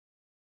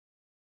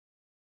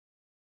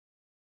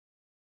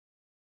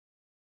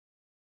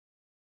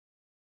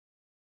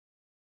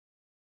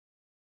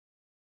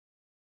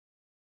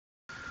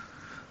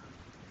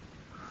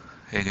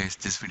Hey guys,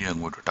 this video I'm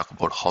going to talk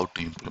about how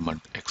to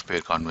implement Expire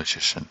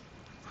conversation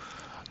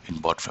in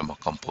bot from a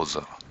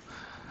composer.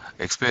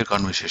 Expire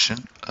conversation,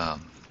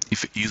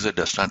 if a user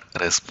does not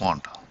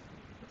respond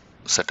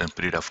certain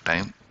period of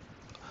time,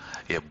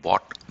 a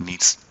bot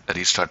needs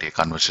restart a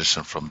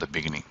conversation from the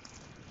beginning.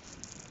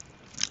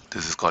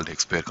 This is called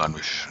Expire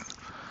conversation.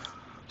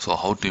 So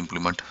how to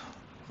implement?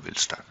 We'll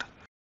start.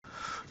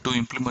 To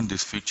implement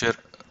this feature,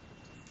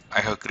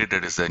 I have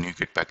created as a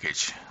NuGet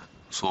package.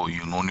 So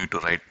you no need to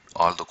write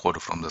all the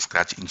code from the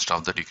scratch. Instead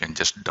of that, you can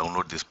just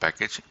download this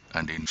package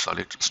and install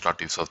it,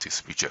 start use of this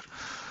feature.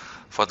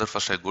 Further,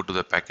 first I go to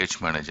the package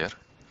manager.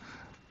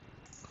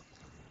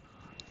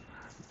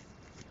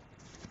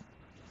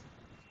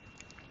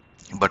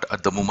 But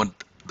at the moment,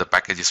 the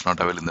package is not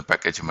available in the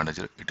package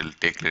manager. It will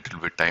take little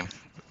bit time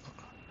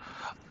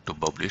to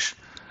publish.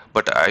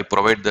 But I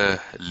provide the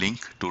link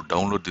to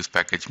download this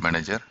package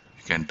manager.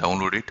 You can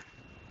download it.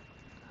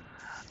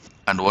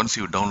 And once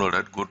you download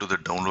it, go to the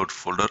download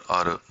folder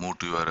or move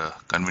to your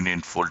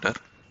convenient folder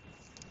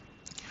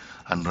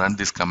and run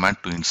this command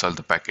to install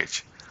the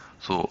package.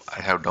 So I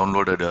have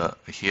downloaded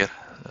here,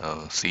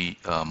 see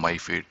my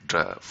feed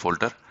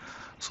folder.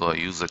 So I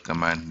use the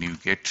command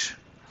NuGet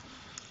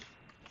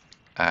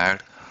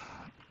add,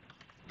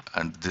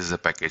 and this is a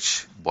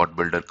package bot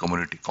builder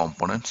community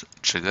components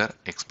trigger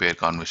expire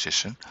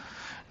conversation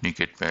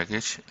NuGet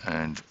package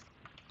and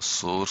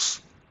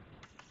source.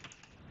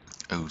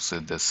 I would say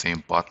the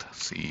same path,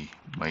 see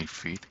my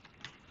feed.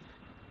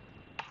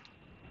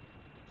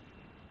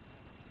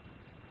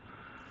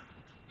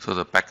 So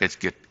the package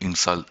get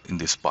installed in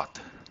this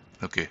path.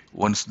 Okay,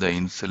 once the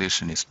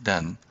installation is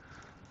done,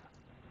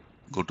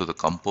 go to the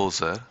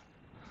composer,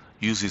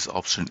 use this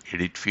option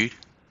edit feed,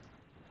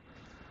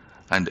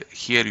 and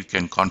here you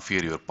can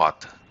configure your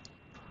path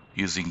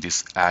using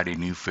this add a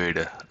new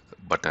feed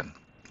button.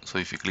 So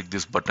if you click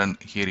this button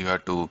here, you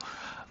have to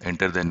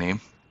enter the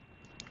name.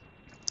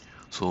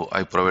 So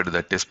I provided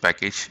the test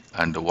package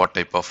and what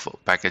type of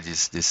package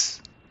is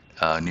this,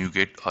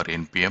 NuGet or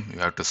npm. You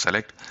have to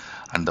select,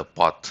 and the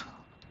path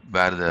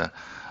where the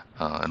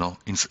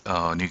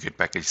NuGet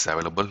package is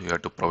available. You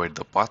have to provide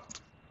the path.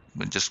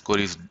 Just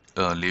queries,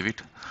 leave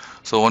it.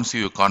 So once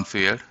you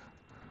configure,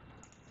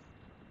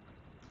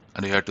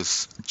 and you have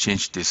to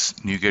change this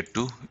NuGet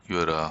to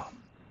your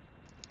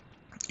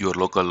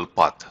local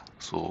path.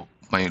 So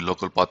my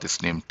local path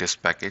is named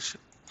test package.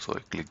 So I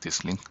click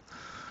this link.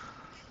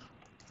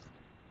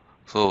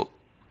 So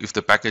if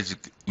the package is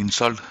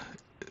installed,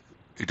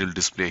 it will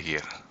display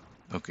here.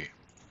 Okay,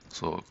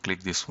 so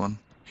click this one,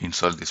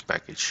 install this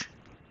package.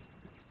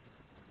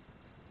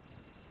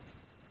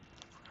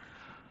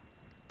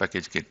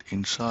 Package get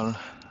installed.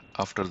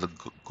 After the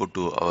go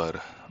to our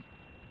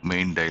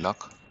main dialog.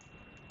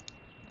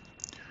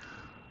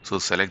 So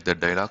select the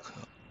dialog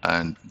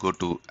and go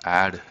to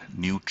add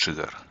new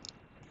trigger.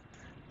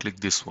 Click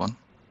this one.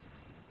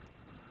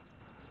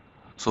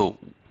 So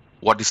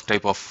what is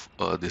type of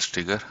this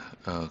trigger?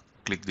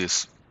 Click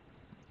this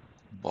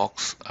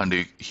box, and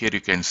here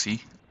you can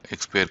see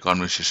expire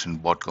conversation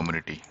bot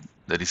community.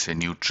 There is a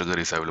new trigger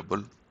is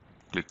available.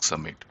 Click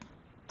submit.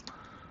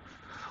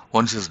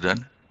 Once it's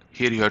done,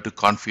 here you have to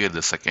configure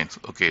the seconds.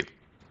 Okay,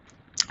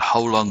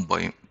 how long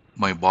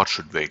my bot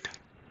should wait.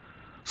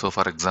 So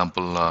for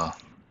example,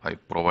 I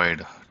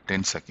provide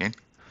 10 seconds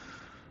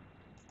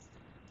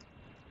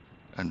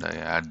and I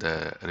add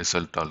the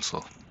result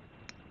also.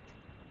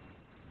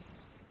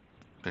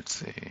 Let's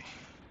say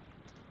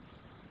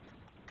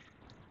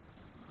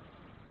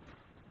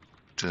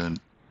turn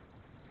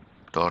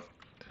dot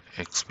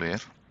expire.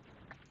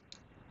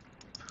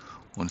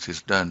 Once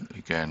it's done,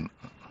 you can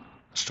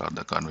start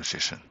the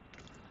conversation.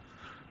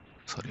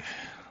 Sorry,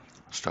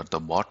 start the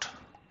bot.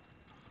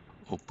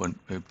 Open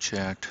web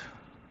chat.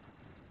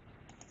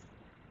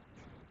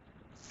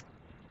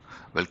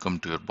 Welcome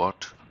to your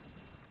bot.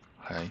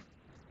 Hi.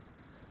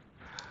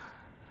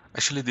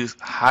 Actually, this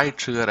hi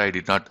trigger I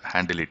did not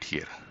handle it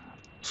here.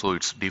 So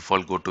it's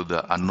default go to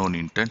the unknown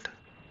intent.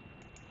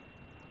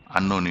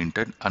 Unknown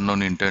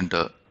intent.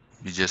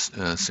 We just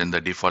send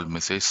the default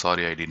message.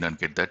 Sorry, I did not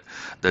get that.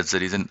 That's the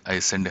reason I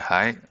send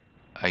hi.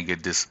 I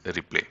get this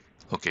replay.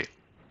 Okay.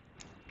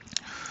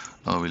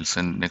 Now we'll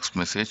send next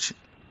message.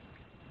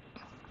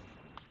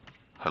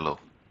 Hello.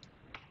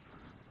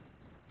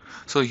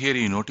 So here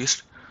you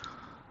noticed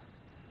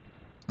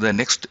the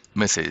next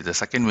message, the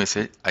second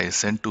message I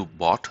sent to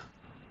bot,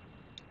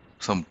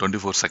 some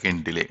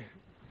 24-second delay.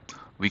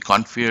 We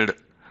configured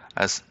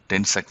as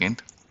 10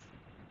 second.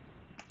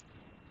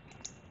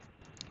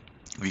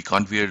 We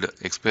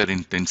configured expire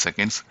in 10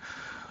 seconds.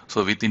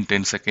 So within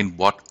 10 seconds,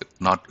 bot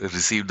not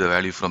received the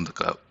value from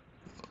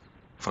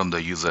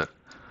the user.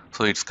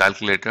 So it's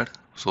calculated.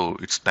 So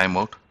it's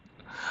timeout.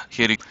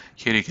 Here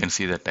you can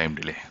see the time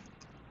delay.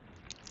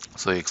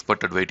 So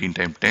expected waiting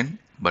time 10,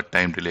 but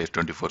time delay is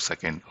 24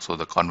 seconds. So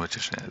the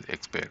conversation has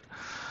expired.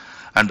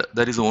 And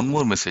there is one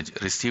more message,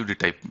 received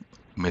type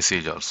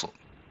message also.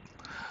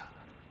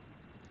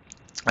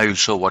 I will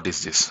show what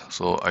is this.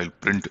 So I'll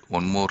print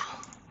one more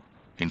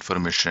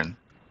information.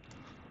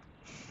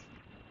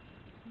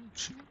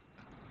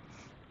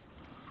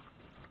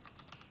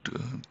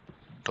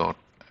 dot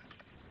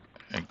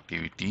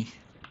activity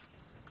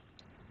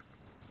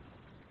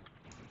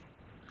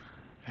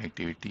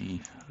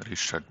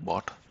restart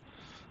bot,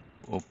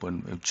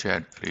 open web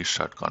chat,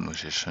 restart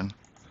conversation,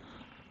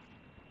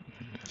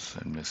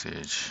 send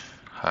message,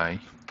 hi.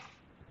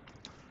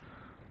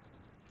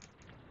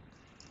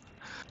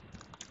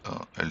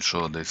 I'll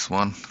show this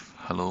one,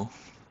 hello.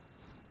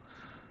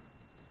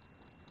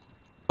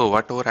 So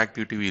whatever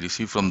activity we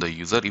receive from the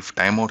user, if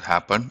timeout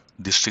happened,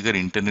 this trigger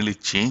internally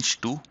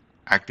changed to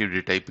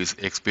activity type is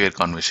expire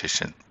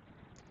conversation.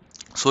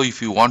 So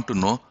if you want to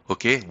know,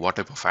 okay, what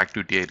type of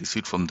activity I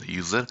received from the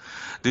user,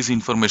 this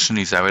information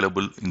is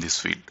available in this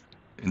field,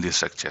 in this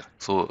structure.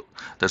 So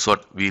that's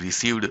what we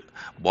received.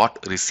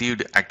 Bot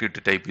received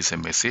activity type is a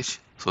message.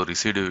 So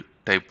received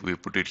type we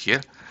put it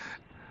here,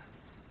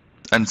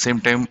 and same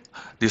time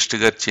this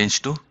trigger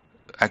changed to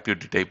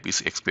activity type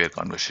is expire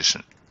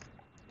conversation.